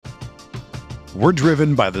We're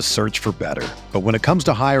driven by the search for better. But when it comes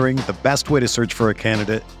to hiring, the best way to search for a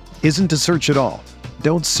candidate isn't to search at all.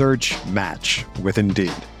 Don't search, match with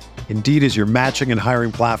Indeed. Indeed is your matching and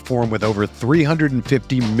hiring platform with over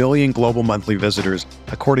 350 million global monthly visitors,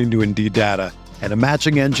 according to Indeed data, and a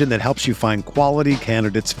matching engine that helps you find quality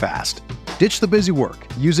candidates fast. Ditch the busy work.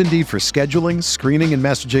 Use Indeed for scheduling, screening, and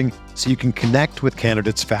messaging so you can connect with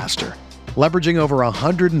candidates faster. Leveraging over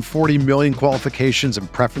 140 million qualifications and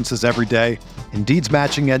preferences every day, Indeed's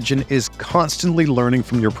matching engine is constantly learning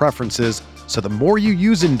from your preferences, so the more you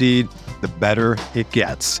use Indeed, the better it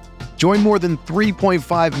gets. Join more than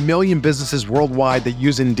 3.5 million businesses worldwide that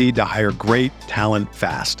use Indeed to hire great talent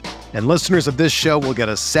fast. And listeners of this show will get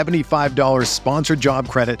a $75 sponsored job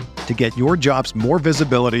credit to get your jobs more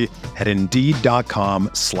visibility at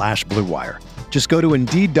Indeed.com/Blue Wire. Just go to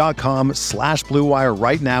Indeed.com/Blue Wire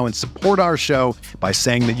right now and support our show by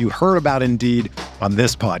saying that you heard about Indeed on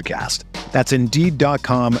this podcast. That's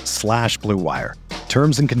Indeed.com/Blue Wire.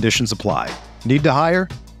 Terms and conditions apply. Need to hire?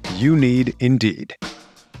 You need Indeed.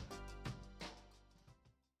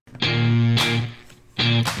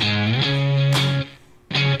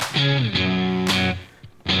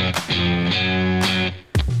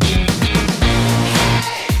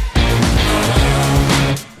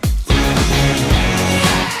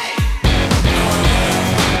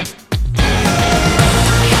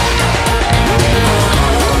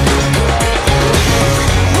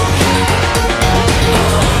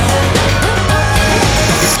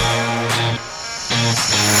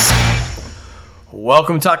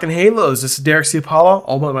 Welcome to Talking Halos. This is Derek C. Apollo,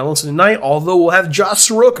 all about my listen tonight, although we'll have Josh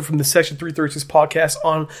Soroka from the Section 336 podcast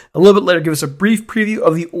on a little bit later, give us a brief preview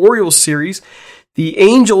of the Orioles series. The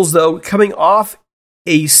Angels, though, coming off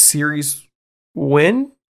a series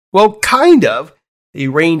win, well, kind of. They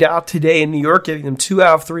rained out today in New York, getting them 2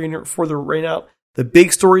 out of 3 for the rain out. The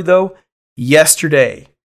big story, though, yesterday,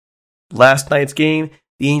 last night's game,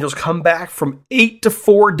 the Angels come back from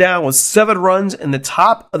 8-4 down with 7 runs in the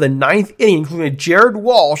top of the 9th inning, including a Jared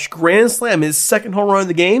Walsh grand slam, his second home run of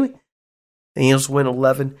the game. The Angels win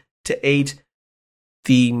 11-8.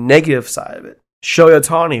 The negative side of it, Shohei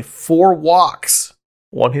Ohtani, 4 walks,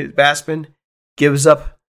 1 hit batsman, gives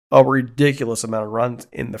up a ridiculous amount of runs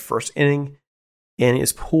in the first inning, and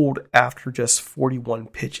is pulled after just 41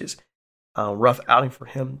 pitches. Rough outing for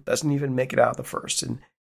him. Doesn't even make it out of the first.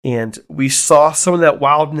 And we saw some of that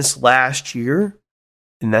wildness last year,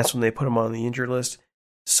 and that's when they put him on the injured list.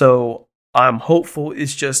 So I'm hopeful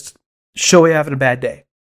it's just Shohei having a bad day.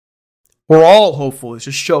 We're all hopeful it's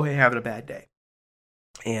just Shohei having a bad day.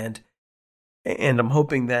 And I'm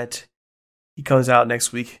hoping that he comes out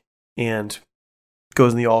next week and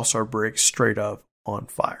goes in the All-Star break straight up on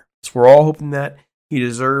fire. So we're all hoping that he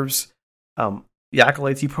deserves the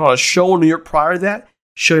accolades he put on a show in New York prior to that.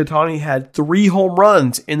 Shohei Ohtani had 3 home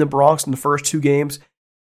runs in the Bronx in the first 2 games.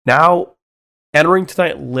 Now, entering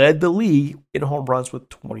tonight, led the league in home runs with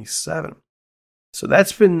 27. So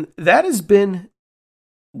that has been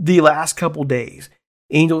the last couple days.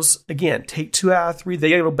 Angels, again, take 2 out of 3. They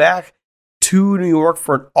got to go back to New York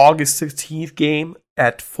for an August 16th game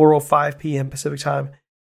at 4:05 p.m. Pacific time.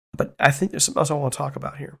 But I think there's something else I want to talk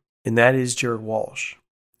about here, and that is Jared Walsh.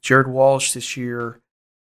 Jared Walsh this year,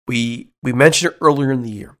 we mentioned it earlier in the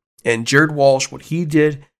year, and Jared Walsh, what he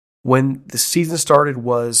did when the season started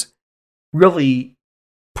was really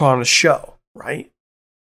put on a show, right?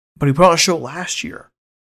 But he put on a show last year.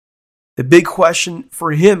 The big question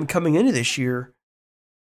for him coming into this year,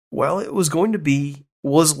 well, it was going to be,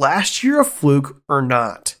 was last year a fluke or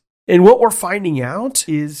not? And what we're finding out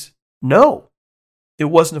is no, it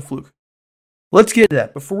wasn't a fluke. Let's get to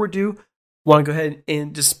that. Before we do, I want to go ahead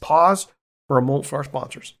and just pause for a moment for our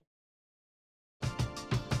sponsors.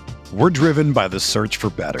 We're driven by the search for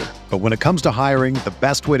better. But when it comes to hiring, the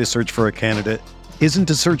best way to search for a candidate isn't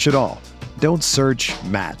to search at all. Don't search,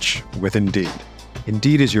 match with Indeed.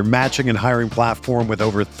 Indeed is your matching and hiring platform with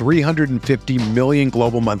over 350 million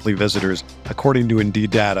global monthly visitors, according to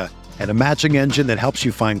Indeed data, and a matching engine that helps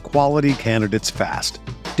you find quality candidates fast.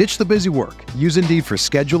 Ditch the busy work. Use Indeed for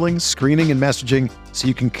scheduling, screening, and messaging so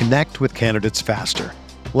you can connect with candidates faster.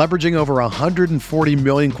 Leveraging over 140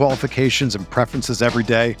 million qualifications and preferences every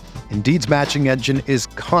day, Indeed's matching engine is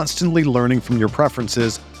constantly learning from your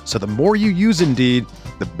preferences, so the more you use Indeed,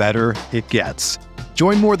 the better it gets.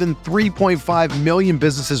 Join more than 3.5 million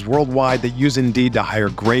businesses worldwide that use Indeed to hire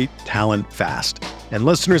great talent fast. And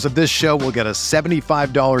listeners of this show will get a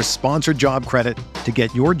 $75 sponsored job credit to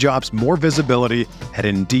get your jobs more visibility at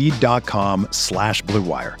Indeed.com/Blue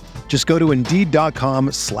Wire. Just go to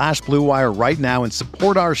Indeed.com/Blue Wire right now and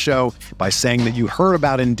support our show by saying that you heard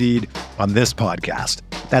about Indeed on this podcast.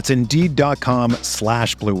 That's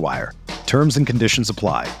Indeed.com/Blue Wire. Terms and conditions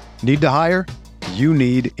apply. Need to hire? You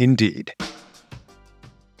need Indeed.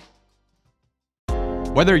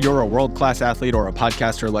 Whether you're a world-class athlete or a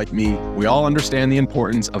podcaster like me, we all understand the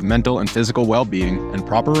importance of mental and physical well-being and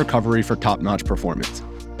proper recovery for top-notch performance.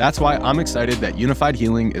 That's why I'm excited that Unified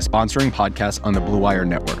Healing is sponsoring podcasts on the Blue Wire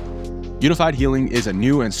Network. Unified Healing is a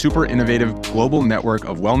new and super innovative global network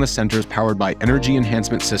of wellness centers powered by Energy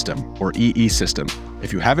Enhancement System, or EE System.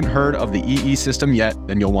 If you haven't heard of the EE System yet,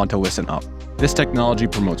 then you'll want to listen up. This technology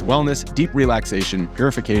promotes wellness, deep relaxation,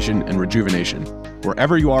 purification, and rejuvenation.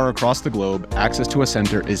 Wherever you are across the globe, access to a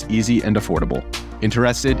center is easy and affordable.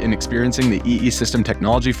 Interested in experiencing the EE System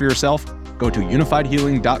technology for yourself? Go to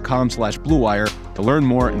unifiedhealing.com/bluewire to learn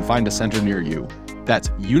more and find a center near you.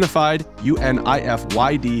 That's unified,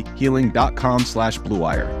 UNIFYD,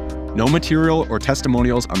 healing.com/bluewire. No material or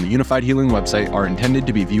testimonials on the Unified Healing website are intended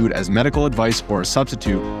to be viewed as medical advice or a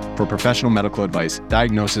substitute for professional medical advice,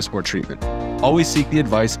 diagnosis, or treatment. Always seek the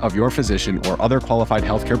advice of your physician or other qualified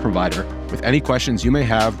healthcare provider with any questions you may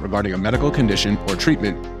have regarding a medical condition or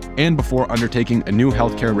treatment and before undertaking a new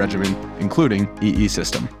healthcare regimen, including EE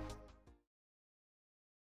System.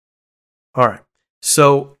 All right.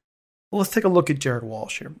 So let's take a look at Jared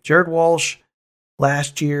Walsh here. Jared Walsh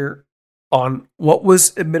last year on what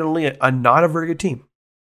was admittedly a not a very good team.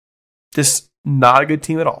 Just not a good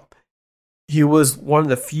team at all. He was one of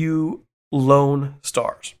the few lone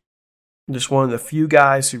stars. Just one of the few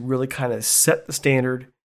guys who really kind of set the standard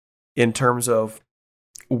in terms of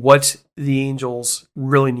what the Angels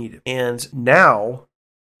really needed. And now,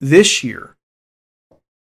 this year,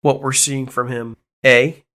 what we're seeing from him,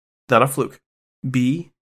 A, not a fluke.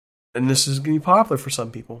 B, and this is going to be popular for some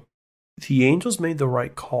people, the Angels made the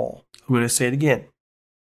right call. I'm going to say it again.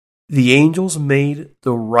 The Angels made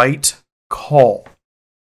the right call.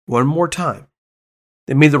 One more time.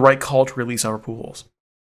 They made the right call to release Albert Pujols.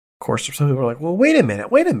 Of course, some people are like, well, wait a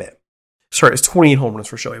minute. Sorry, it's 28 home runs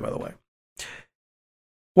for Shohei, by the way.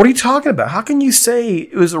 What are you talking about? How can you say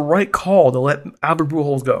it was the right call to let Albert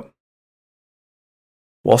Pujols go?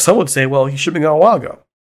 Well, some would say, well, he should have been gone a while ago.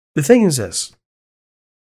 The thing is this.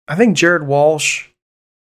 I think Jared Walsh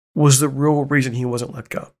was the real reason he wasn't let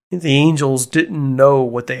go. The Angels didn't know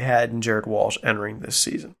what they had in Jared Walsh entering this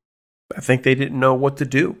season. I think they didn't know what to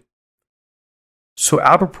do. So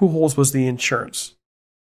Albert Pujols was the insurance.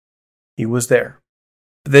 He was there.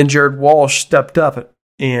 But then Jared Walsh stepped up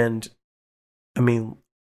and,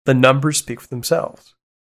 the numbers speak for themselves.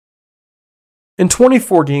 In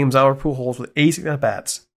 24 games, Albert Pujols with 86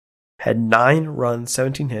 at-bats had 9 runs,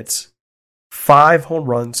 17 hits, 5 home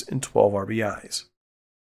runs, and 12 RBIs.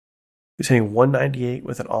 He's hitting .198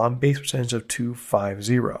 with an on-base percentage of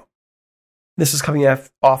 .250. This is coming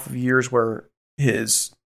off of years where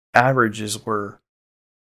his averages were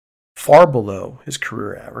far below his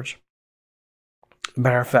career average. As a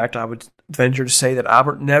matter of fact, I would venture to say that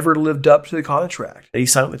Albert never lived up to the contract that he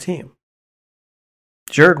signed with the team.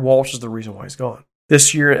 Jared Walsh is the reason why he's gone.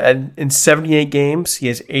 This year, in 78 games, he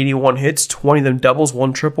has 81 hits, 20 of them doubles,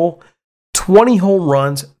 1 triple, 20 home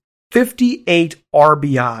runs, 58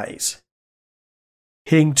 RBIs,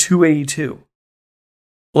 hitting .282.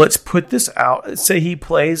 Let's put this out. Let's say he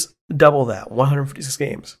plays double that, 156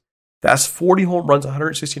 games. That's 40 home runs,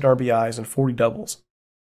 116 RBIs, and 40 doubles.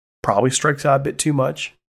 Probably strikes out a bit too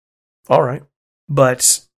much. All right.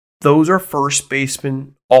 But those are first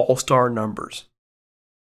baseman all-star numbers.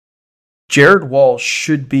 Jared Walsh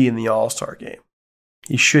should be in the all-star game.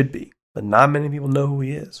 He should be. But not many people know who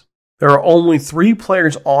he is. There are only 3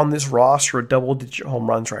 players on this roster with double-digit home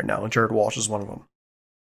runs right now, and Jared Walsh is one of them.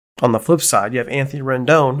 On the flip side, you have Anthony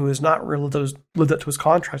Rendon, who has not really lived up to his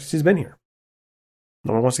contract since he's been here.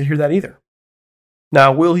 No one wants to hear that either.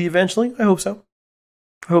 Now, will he eventually? I hope so.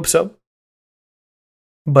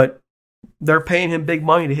 But they're paying him big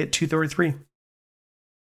money to hit .233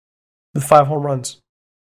 with 5 home runs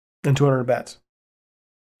and 200 bats.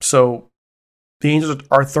 So the Angels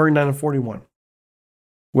are 39-41.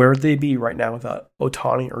 Where would they be right now without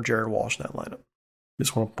Ohtani or Jared Walsh in that lineup?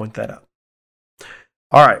 Just want to point that out.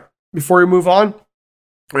 All right. Before we move on, I'm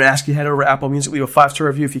going to ask you to head over to Apple Music, leave a 5-star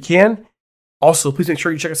review if you can. Also, please make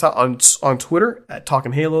sure you check us out on Twitter at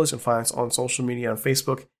Talkin' Halos and find us on social media on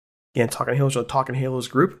Facebook. Again, Talkin' Halos or the Talkin' Halos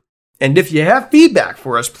group. And if you have feedback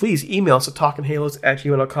for us, please email us at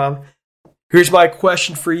talkinhalos@gmail.com. Here's my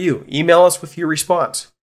question for you. Email us with your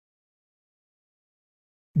response.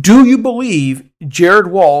 Do you believe Jared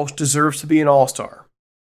Walsh deserves to be an all-star?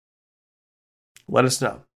 Let us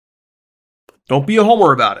know. Don't be a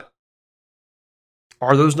homer about it.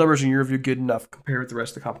 Are those numbers in your view good enough compared with the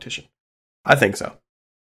rest of the competition? I think so.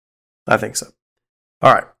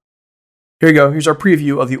 All right. Here you go. Here's our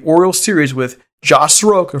preview of the Orioles series with Josh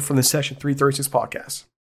Soroka from the Section 336 podcast.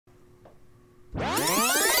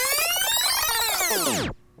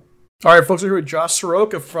 All right, folks, we're here with Josh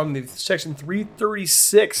Soroka from the Section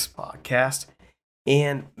 336 podcast.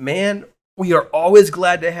 And, man, we are always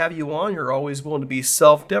glad to have you on. You're always willing to be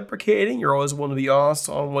self-deprecating. You're always willing to be honest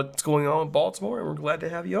on what's going on in Baltimore, and we're glad to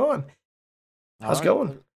have you on. How's it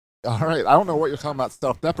going? All right. I don't know what you're talking about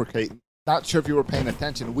self-deprecating. Not sure if you were paying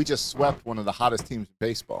attention. We just swept one of the hottest teams in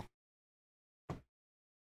baseball.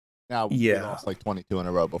 Now, we lost like 22 in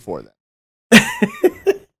a row before then.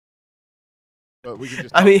 But we can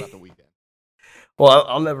just talk about the weekend. Well,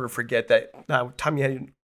 I'll never forget that time we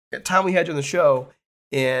had you on the show,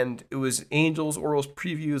 and it was Angels Orioles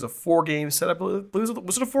previews, a 4-game set. I believe was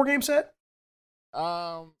it a 4-game set?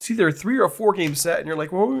 It's either a 3 or a 4-game set, and you're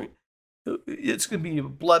like, well, it's going to be a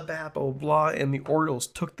bloodbath, blah, blah, blah, and the Orioles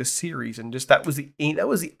took the series, and just that was the end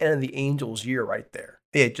of the Angels' year right there.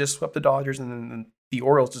 They had just swept the Dodgers, and then the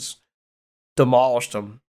Orioles just demolished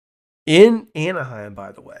them in Anaheim,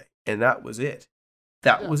 by the way, and that was it.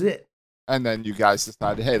 That was it. And then you guys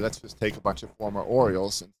decided, hey, let's just take a bunch of former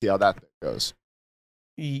Orioles and see how that goes.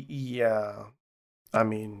 Yeah. I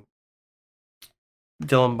mean,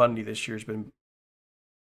 Dylan Bundy this year has been,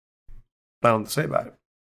 I don't know what to say about it.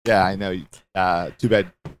 Yeah, I know. Too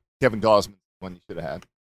bad Kevin Gausman one you should have had.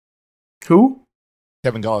 Who?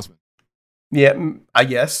 Kevin Gausman. Yeah, I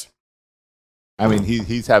guess. I mean,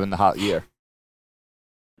 he's having the hot year.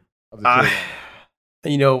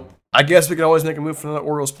 I guess we can always make a move for another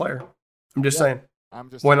Orioles player. I'm just saying.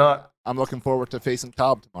 Why not? I'm looking forward to facing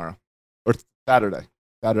Cobb tomorrow. Or Saturday.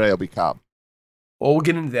 Saturday will be Cobb. Well, we'll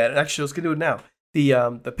get into that. Actually, let's get into it now.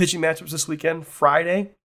 The pitching matchups this weekend,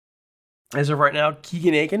 Friday, as of right now,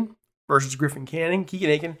 Keegan Aiken versus Griffin Canning. Keegan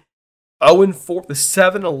Aiken, 0-4, the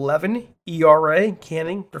 7.11 ERA.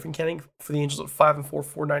 Griffin Canning for the Angels at 5-4,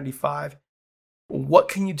 4.95. What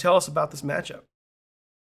can you tell us about this matchup?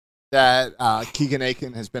 That Keegan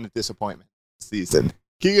Aiken has been a disappointment this season.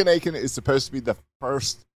 Keegan Aiken is supposed to be the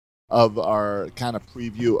first of our kind of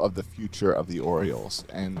preview of the future of the Orioles,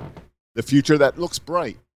 and the future that looks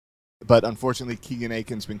bright. But unfortunately, Keegan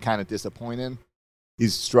Aiken's been kind of disappointing.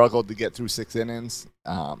 He's struggled to get through 6 innings.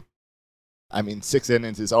 6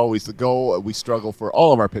 innings is always the goal. We struggle for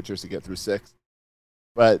all of our pitchers to get through 6.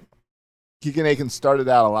 But Keegan Aiken started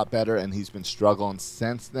out a lot better, and he's been struggling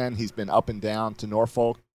since then. He's been up and down to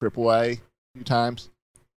Norfolk, AAA a few times.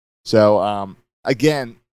 So,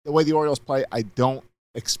 again, the way the Orioles play, I don't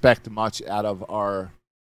expect much out of our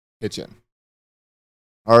pitching.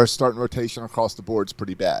 Our starting rotation across the board is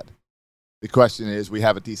pretty bad. The question is, we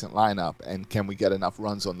have a decent lineup, and can we get enough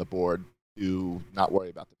runs on the board to not worry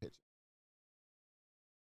about the pitching?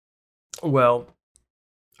 Well,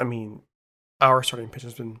 I mean, our starting pitching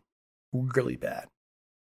has been really bad.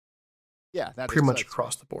 Yeah, that's pretty much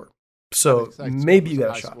across the board. So maybe you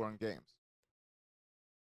got a shot. Games.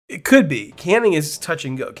 It could be. Canning is touch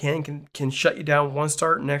and go. Canning can shut you down one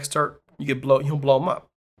start, next start he'll blow him up.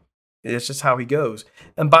 It's just how he goes.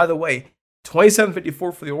 And by the way,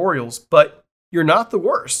 27-54 for the Orioles, but you're not the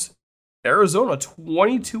worst. Arizona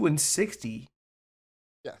 22-60.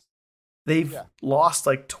 Yes. They've lost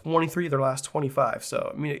like 23 of their last 25.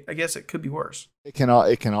 So I mean, I guess it could be worse. It can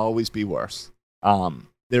always be worse.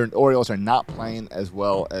 Their Orioles are not playing as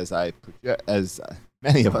well as as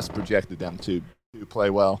many of us projected them to play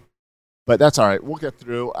well, but that's all right. We'll get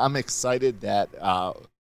through. I'm excited that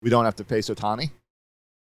we don't have to face Ohtani.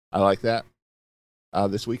 I like that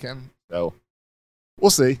this weekend. So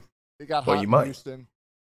we'll see. They got hot in Houston.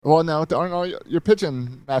 Well, no, your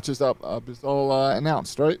pitching matches up. It's all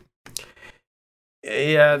announced, right?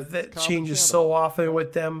 Yeah, that changes so often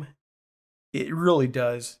with them. It really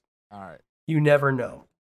does. All right. You never know,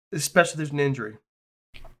 especially if there's an injury.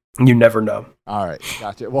 You never know. All right,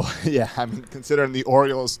 gotcha. Well, yeah, I mean, considering the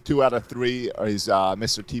Orioles, 2 out of 3 is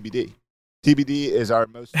Mr. TBD. TBD is our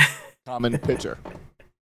most common pitcher.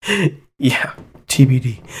 Yeah,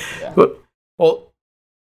 TBD. Yeah. Well,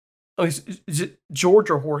 is it George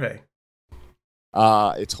or Jorge?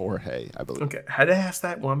 It's Jorge, I believe. Okay, I had to ask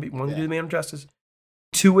that one. Want to do the man justice.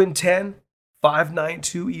 2-10,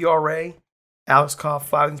 5.92 ERA. Alex Cobb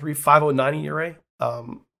 5-3, 5.09 ERA.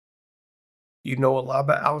 You know a lot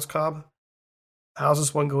about Alex Cobb. How's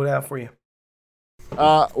this one going out for you?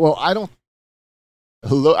 Well, I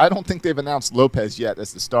don't think they've announced Lopez yet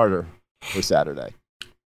as the starter for Saturday.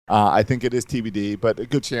 I think it is TBD, but a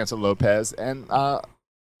good chance of Lopez. And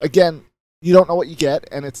again, you don't know what you get,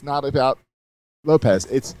 and it's not about Lopez.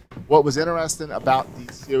 It's what was interesting about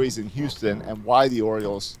the series in Houston and why the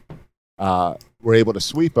Orioles were able to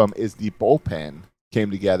sweep them is the bullpen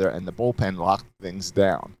came together and the bullpen locked things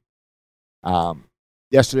down.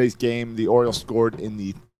 Yesterday's game, the Orioles scored in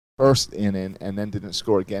the first inning and then didn't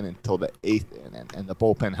score again until the 8th inning, and the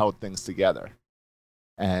bullpen held things together.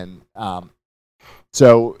 And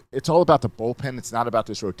so it's all about the bullpen. It's not about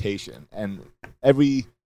this rotation. And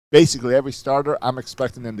basically every starter, I'm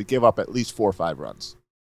expecting them to give up at least 4 or 5 runs.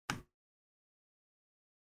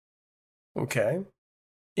 Okay.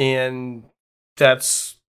 And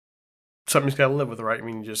that's something you've got to live with, right? I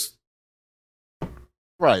mean, just...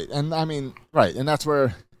 Right. And and that's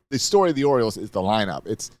where the story of the Orioles is the lineup.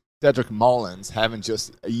 It's Cedric Mullins having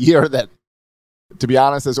just a year that, to be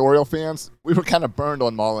honest, as Oriole fans, we were kind of burned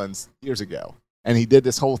on Mullins years ago. And he did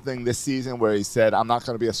this whole thing this season where he said, I'm not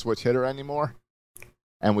going to be a switch hitter anymore.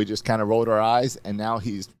 And we just kind of rolled our eyes. And now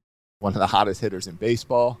he's one of the hottest hitters in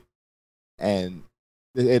baseball. And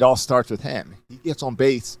it all starts with him. He gets on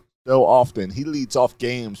base so often. He leads off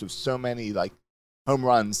games with so many home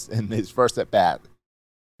runs in his first at bat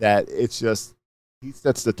that it's just, he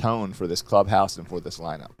sets the tone for this clubhouse and for this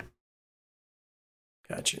lineup.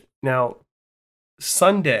 Gotcha. Now,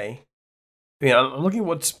 Sunday, I'm looking at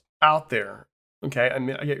what's out there. Okay, I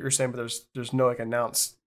mean, I get what you're saying, but there's no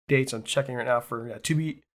announced dates. I'm checking right now for to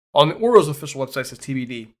be on the Orioles official website. It says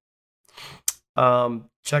TBD.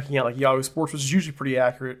 Checking out Yahoo Sports, which is usually pretty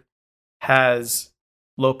accurate, has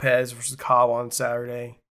Lopez versus Cobb on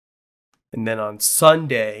Saturday, and then on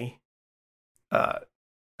Sunday,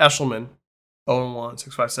 Eshelman 0-1,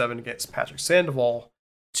 6.57 against Patrick Sandoval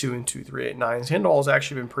 2-2, 3.89. Sandoval has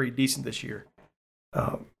actually been pretty decent this year.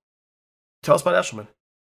 Tell us about Eshelman.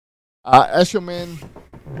 Eshelman,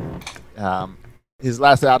 his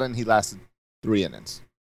last outing, he lasted 3 innings.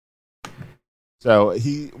 So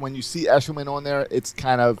when you see Eshelman on there, it's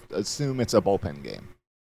kind of assume it's a bullpen game.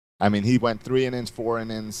 I mean, he went 3 innings, 4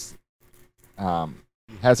 innings.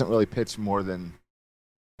 He hasn't really pitched more than,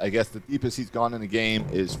 I guess the deepest he's gone in a game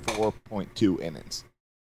is 4.2 innings.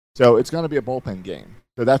 So it's going to be a bullpen game.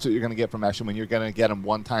 So that's what you're going to get from Eshelman. You're going to get him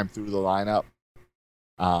one time through the lineup.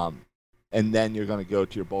 And then you're going to go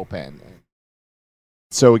to your bullpen.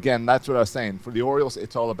 So, again, that's what I was saying. For the Orioles,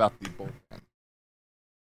 it's all about the bullpen.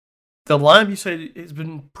 The lineup, you said, has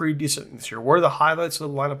been pretty decent this year. What are the highlights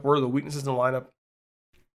of the lineup? What are the weaknesses in the lineup?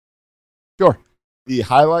 Sure. The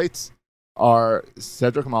highlights are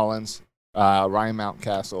Cedric Mullins, Ryan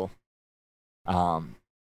Mountcastle,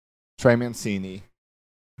 Trey Mancini,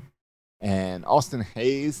 and Austin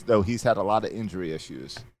Hayes, though he's had a lot of injury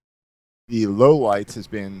issues. The lowlights has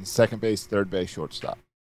been second base, third base, shortstop.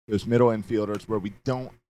 Those middle infielders where we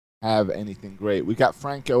don't have anything great. We got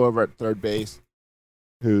Franco over at third base,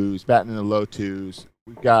 who's batting in the low 2s.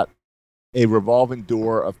 We've got a revolving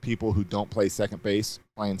door of people who don't play second base,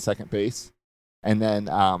 playing second base. And then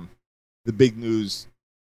the big news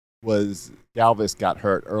was Galvis got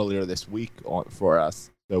hurt earlier this week for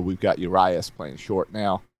us. So we've got Urias playing short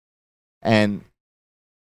now. And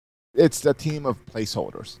it's a team of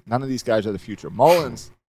placeholders. None of these guys are the future.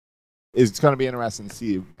 Mullins is going to be interesting to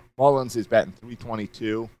see. Mullins is batting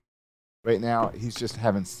 .322 right now. He's just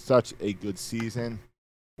having such a good season.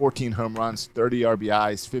 14 home runs, 30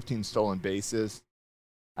 RBIs, 15 stolen bases.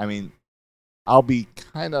 I mean, I'll be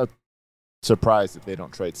kind of surprised if they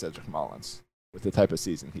don't trade Cedric Mullins with the type of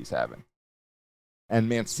season he's having. And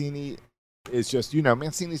Mancini is just,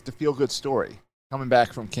 Mancini's the feel-good story. Coming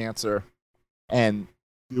back from cancer and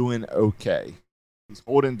doing okay. He's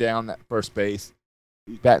holding down that first base.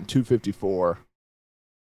 He's batting .254,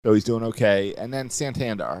 so he's doing okay. And then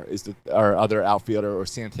Santander is our other outfielder, or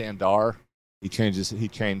Santander. He changed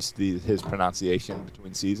his pronunciation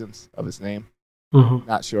between seasons of his name. Mm-hmm.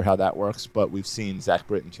 Not sure how that works, but we've seen Zach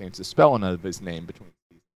Britton change the spelling of his name between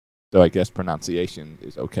seasons. So I guess pronunciation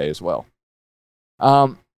is okay as well.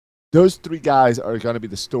 Those 3 guys are going to be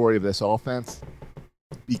the story of this offense,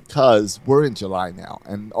 because we're in July now,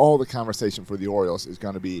 and all the conversation for the Orioles is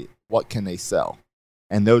going to be, what can they sell?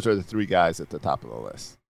 And those are the 3 guys at the top of the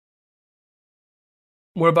list.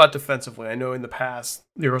 What about defensively? I know in the past,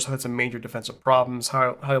 the Orioles have had some major defensive problems.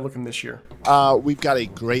 How are you looking this year? We've got a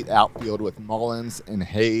great outfield with Mullins and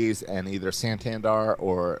Hayes and either Santander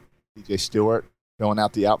or DJ Stewart going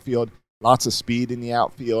out the outfield. Lots of speed in the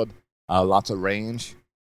outfield, lots of range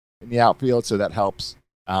in the outfield, so that helps.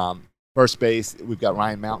 First base, we've got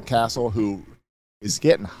Ryan Mountcastle, who is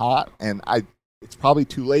getting hot, and it's probably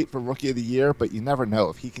too late for Rookie of the Year, but you never know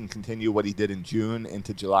if he can continue what he did in June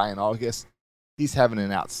into July and August. He's having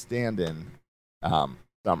an outstanding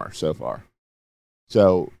summer so far.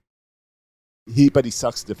 So but he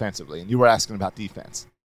sucks defensively, and you were asking about defense.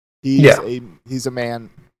 He's a man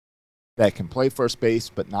that can play first base,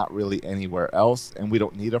 but not really anywhere else. And we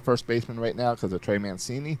don't need a first baseman right now because of Trey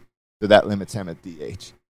Mancini, so that limits him at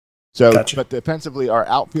DH. So, Gotcha. But defensively, our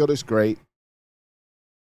outfield is great.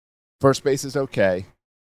 First base is okay.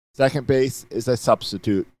 Second base is a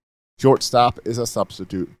substitute. Shortstop is a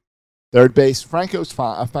substitute. Third base, Franco's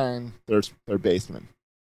a fine third baseman.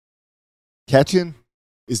 Catching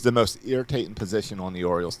is the most irritating position on the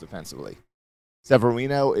Orioles defensively.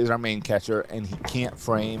 Severino is our main catcher, and he can't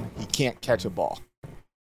frame. He can't catch a ball.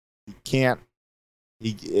 He can't.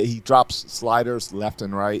 He drops sliders left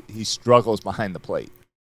and right. He struggles behind the plate.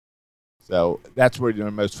 So that's where the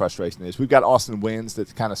most frustration is. We've got Austin Wynns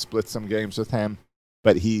that kind of splits some games with him,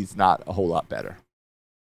 but he's not a whole lot better.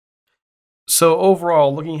 So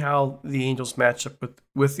overall, looking how the Angels match up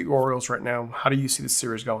with the Orioles right now, how do you see the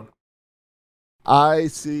series going? I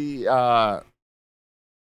see the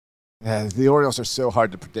Orioles are so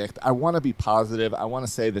hard to predict. I want to be positive. I want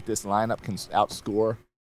to say that this lineup can outscore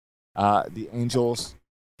the Angels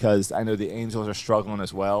because I know the Angels are struggling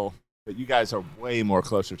as well. But you guys are way more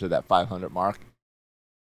closer to that 500 mark.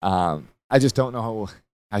 I just don't know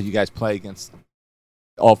how you guys play against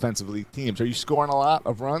offensive league teams. Are you scoring a lot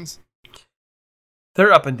of runs?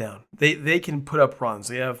 They're up and down. They can put up runs.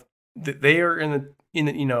 They are in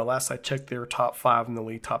the last I checked, they were top 5 in the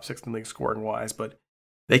league, top 6 in the league scoring wise, but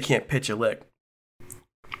they can't pitch a lick.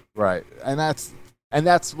 Right, and that's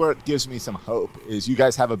where it gives me some hope. Is you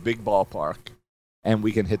guys have a big ballpark, and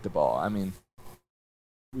we can hit the ball. I mean,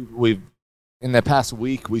 we've in the past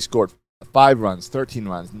week we scored 5 runs, 13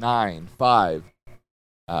 runs, 9, 5,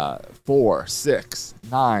 4, 6,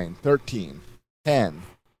 9, 13, 10,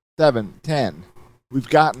 7, 10. We've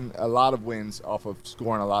gotten a lot of wins off of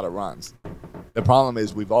scoring a lot of runs. The problem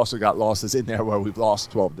is we've also got losses in there where we've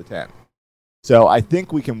lost 12-10. So I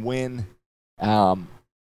think we can win. I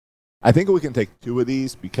think we can take 2 of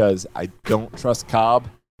these because I don't trust Cobb,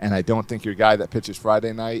 and I don't think your guy that pitches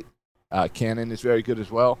Friday night, Cannon, is very good as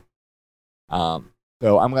well. So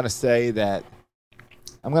I'm going to say that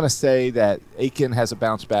Aiken has a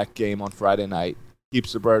bounce back game on Friday night,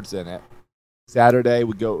 keeps the Birds in it. Saturday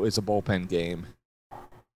it's a bullpen game,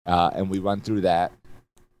 and we run through that,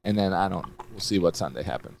 and then we'll see what Sunday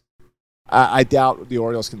happens. I doubt the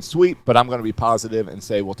Orioles can sweep, but I'm going to be positive and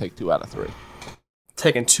say we'll take 2 out of 3.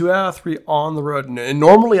 Taking 2 out of 3 on the road, and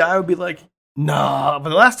normally I would be like, nah, but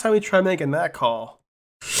the last time we tried making that call,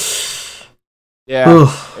 yeah,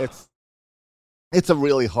 it's a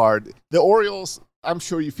really hard. The Orioles, I'm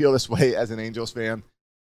sure you feel this way as an Angels fan.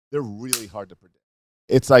 They're really hard to predict.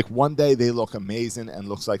 It's like one day they look amazing and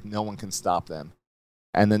looks like no one can stop them,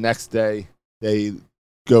 and the next day they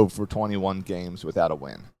go for 21 games without a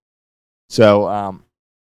win. So,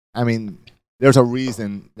 I mean, there's a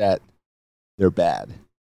reason that they're bad.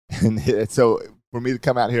 And so for me to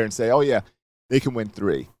come out here and say, oh, yeah, they can win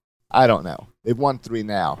 3, I don't know. They've won 3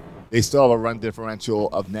 now. They still have a run differential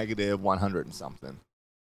of negative 100 and something.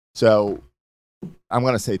 So I'm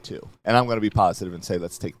going to say 2. And I'm going to be positive and say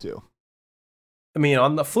let's take 2. I mean,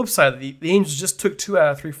 on the flip side, the Angels just took 2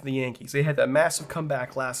 out of 3 from the Yankees. They had that massive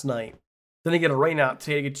comeback last night. Then they get a rain out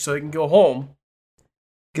today so they can go home,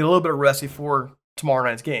 get a little bit of rest before tomorrow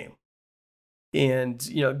night's game. And,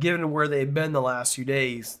 given where they've been the last few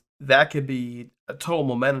days, that could be a total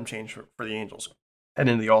momentum change for the Angels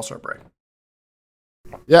heading into the All-Star break.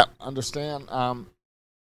 Yeah, understand.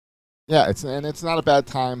 It's not a bad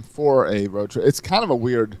time for a road trip. It's kind of a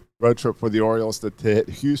weird road trip for the Orioles to hit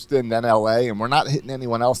Houston, then LA, and we're not hitting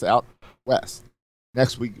anyone else out west.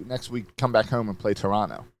 Next week, come back home and play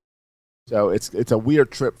Toronto. So it's a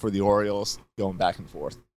weird trip for the Orioles going back and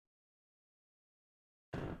forth.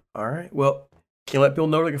 All right. Well, can you let people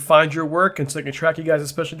know where they can find your work and so they can track you guys,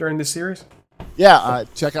 especially during this series? Yeah,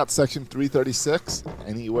 check out Section 336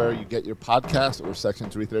 anywhere you get your podcast or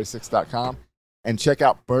section336.com. And check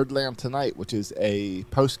out Birdland Tonight, which is a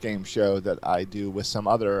post-game show that I do with some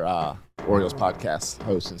other Orioles podcast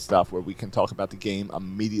hosts and stuff where we can talk about the game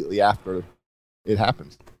immediately after it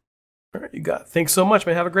happens. All right, you got it. Thanks so much,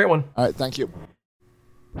 man. Have a great one. All right, thank you.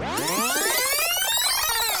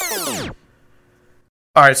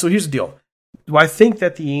 All right, so here's the deal. Do I think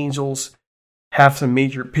that the Angels have some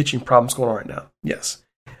major pitching problems going on right now? Yes.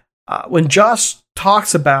 When Josh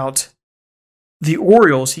talks about the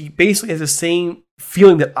Orioles, he basically has the same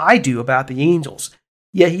feeling that I do about the Angels.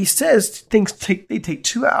 Yet he says they take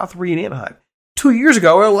 2 out of 3 in Anaheim. 2 years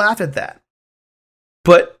ago, I laughed at that.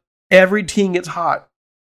 But every team gets hot.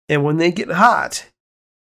 And when they get hot,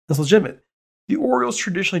 that's legitimate. The Orioles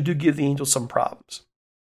traditionally do give the Angels some problems.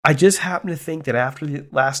 I just happen to think that after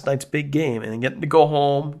last night's big game and getting to go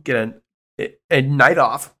home, get a night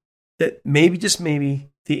off, that maybe, just maybe,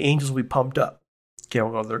 the Angels will be pumped up. Okay,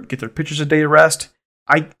 we'll get their pitchers a day of rest.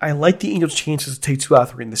 I like the Angels' chances to take 2 out of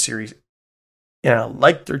 3 in the series. And I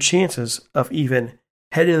like their chances of even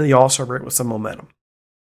heading into the All-Star break with some momentum.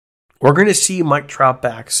 We're going to see Mike Trout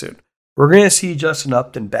back soon. We're going to see Justin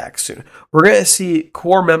Upton back soon. We're going to see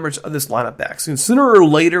core members of this lineup back soon. Sooner or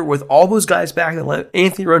later, with all those guys back,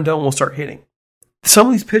 Anthony Rendon will start hitting. Some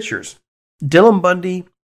of these pitchers, Dylan Bundy,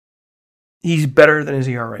 he's better than his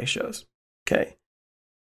ERA shows. Okay.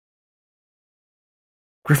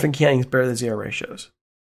 Griffin Canning is better than his ERA shows.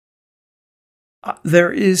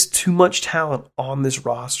 There is too much talent on this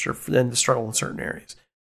roster for them to struggle in certain areas.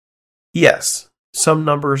 Yes, some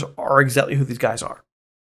numbers are exactly who these guys are.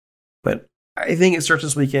 But I think it starts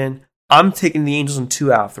this weekend. I'm taking the Angels in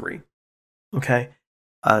 2 out of 3. Okay?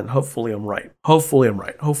 And hopefully I'm right. Hopefully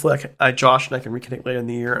Josh and I can reconnect later in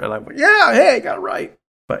the year and I'm like, yeah, hey, I got it right.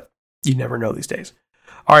 But you never know these days.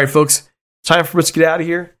 All right, folks. Time for us to get out of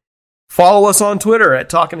here. Follow us on Twitter at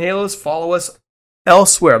Talking Halos. Follow us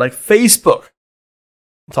elsewhere like Facebook.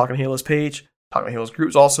 Talking Halos page. Talking Halos group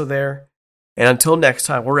is also there. And until next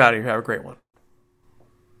time, we're out of here. Have a great one.